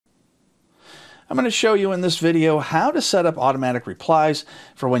I'm going to show you in this video how to set up automatic replies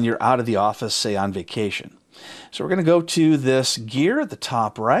for when you're out of the office, say on vacation. So we're going to go to this gear at the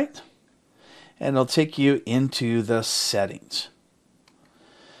top right, and it'll take you into the settings.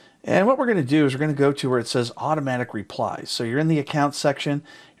 And what we're going to do is we're going to go to where it says automatic replies. So you're in the account section,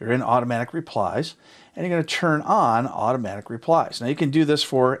 you're in automatic replies, and you're going to turn on automatic replies. Now you can do this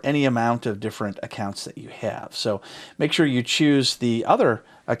for any amount of different accounts that you have. So make sure you choose the other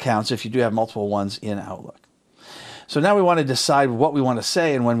accounts if you do have multiple ones in Outlook. So now we want to decide what we want to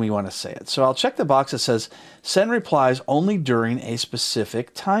say and when we want to say it. So I'll check the box that says send replies only during a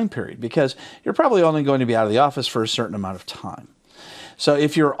specific time period, because you're probably only going to be out of the office for a certain amount of time. So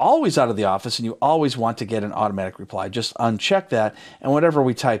if you're always out of the office and you always want to get an automatic reply, just uncheck that, and whatever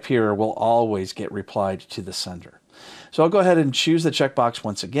we type here will always get replied to the sender. So I'll go ahead and choose the checkbox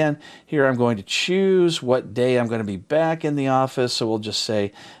once again. Here I'm going to choose what day I'm going to be back in the office, so we'll just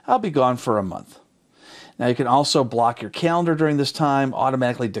say I'll be gone for a month. Now you can also block your calendar during this time,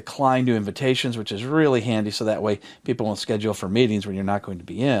 automatically decline new invitations, which is really handy, so that way people won't schedule for meetings when you're not going to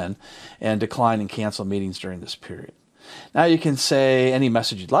be in, and decline and cancel meetings during this period. Now you can say any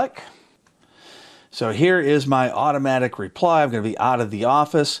message you'd like. So here is my automatic reply. I'm going to be out of the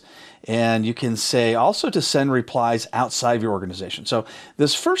office. And you can say also to send replies outside of your organization. So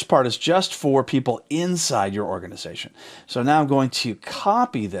this first part is just for people inside your organization. So now I'm going to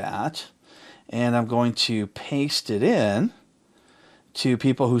copy that and I'm going to paste it in to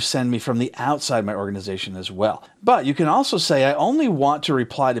people who send me from the outside my organization as well. But you can also say, I only want to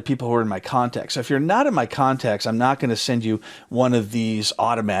reply to people who are in my contacts. So if you're not in my contacts, I'm not going to send you one of these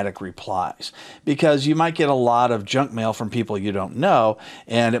automatic replies, because you might get a lot of junk mail from people you don't know,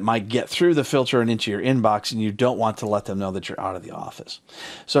 and it might get through the filter and into your inbox, and you don't want to let them know that you're out of the office.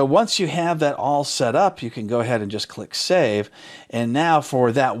 So once you have that all set up, you can go ahead and just click save. And now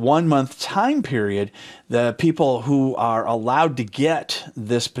for that 1 month time period, the people who are allowed to get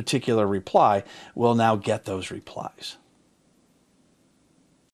this particular reply will now get those replies.